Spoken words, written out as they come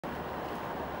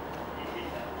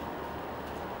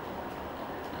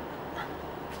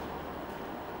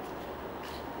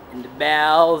in the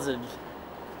bowels of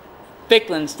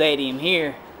Ficklen Stadium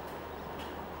here.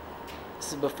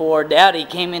 This is before Dowdy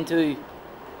came into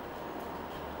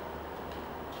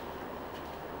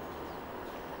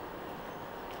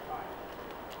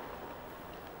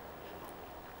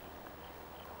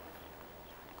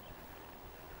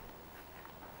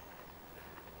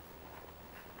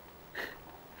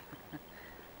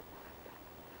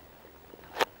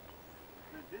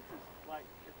This is like,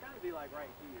 it's got to be like right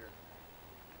here.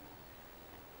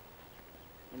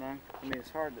 You know, I mean, it's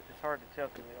hard to tell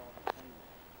because they all have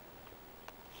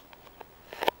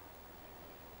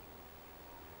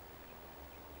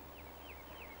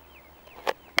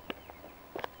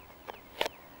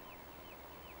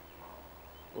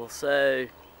Well, so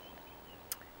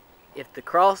if the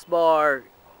crossbar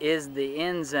is the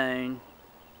end zone,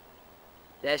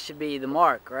 that should be the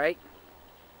mark, right?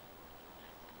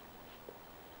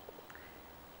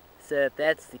 So if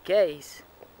that's the case,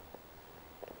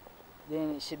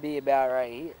 then it should be about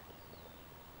right here.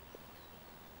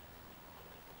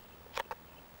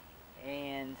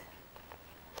 And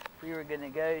if we were going to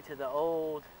go to the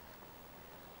old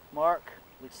mark,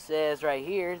 which says right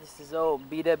here, this is old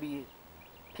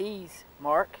BWP's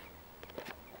mark,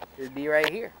 it would be right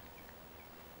here.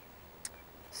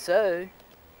 So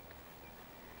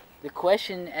the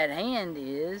question at hand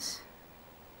is,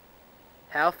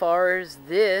 how far is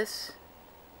this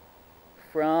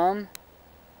from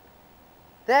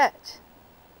that?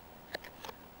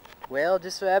 Well,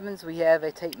 just so happens we have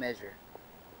a tape measure.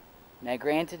 Now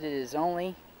granted, it is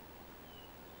only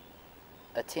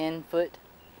a 10-foot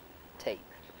tape,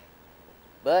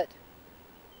 but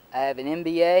I have an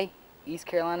MBA East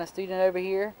Carolina student over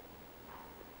here,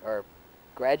 or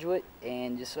graduate,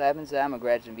 and just so happens that I'm a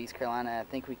graduate of East Carolina. I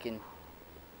think we can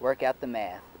work out the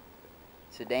math.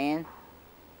 So Dan,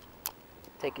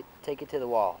 take it to the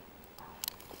wall.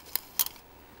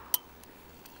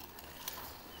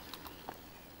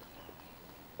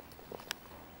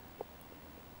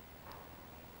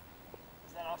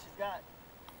 Is that all she's got?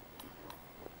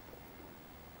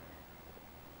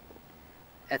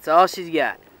 That's all she's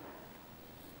got.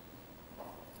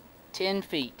 10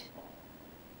 feet.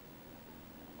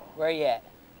 Where you at?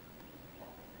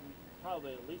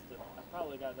 Probably at least I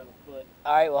probably got another foot.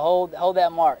 All right, well hold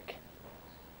that mark.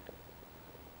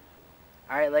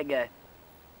 All right, let go.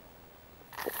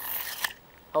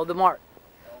 Hold the mark.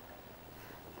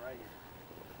 Right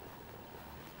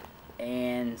here.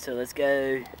 And so let's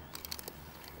go.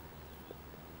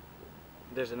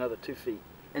 There's another 2 feet.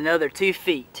 Another 2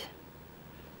 feet.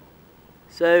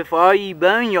 So for all you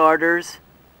boneyarders,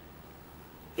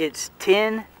 it's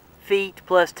 10 feet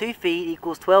plus 2 feet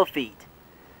equals 12 feet.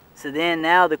 So then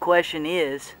now the question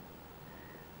is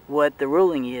what the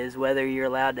ruling is, whether you're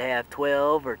allowed to have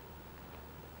 12 or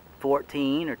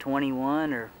 14 or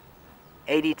 21 or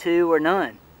 82 or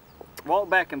none. Walk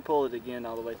back and pull it again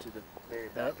all the way to the very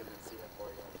back and then see how far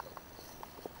you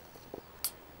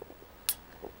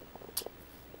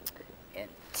go. And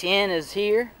 10 is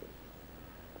here.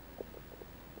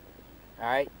 All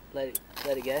right, let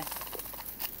it go.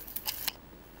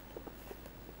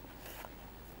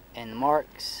 And the mark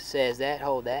says that,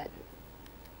 hold that.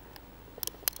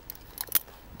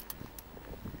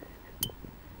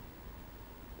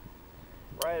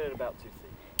 Right at about 2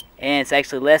 feet. And it's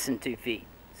actually less than 2 feet.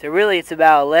 So really it's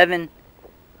about 11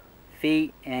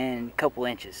 feet and a couple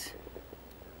inches.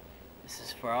 This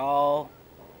is for all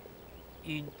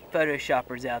you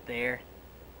photoshoppers out there.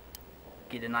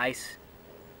 Get a nice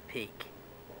peek.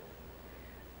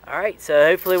 Alright, so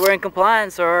hopefully we're in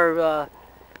compliance, or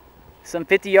some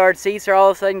 50-yard seats are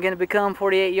all of a sudden going to become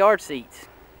 48-yard seats.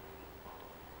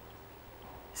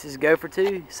 This is Go for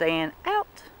Two saying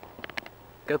out.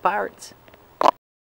 Go Pirates.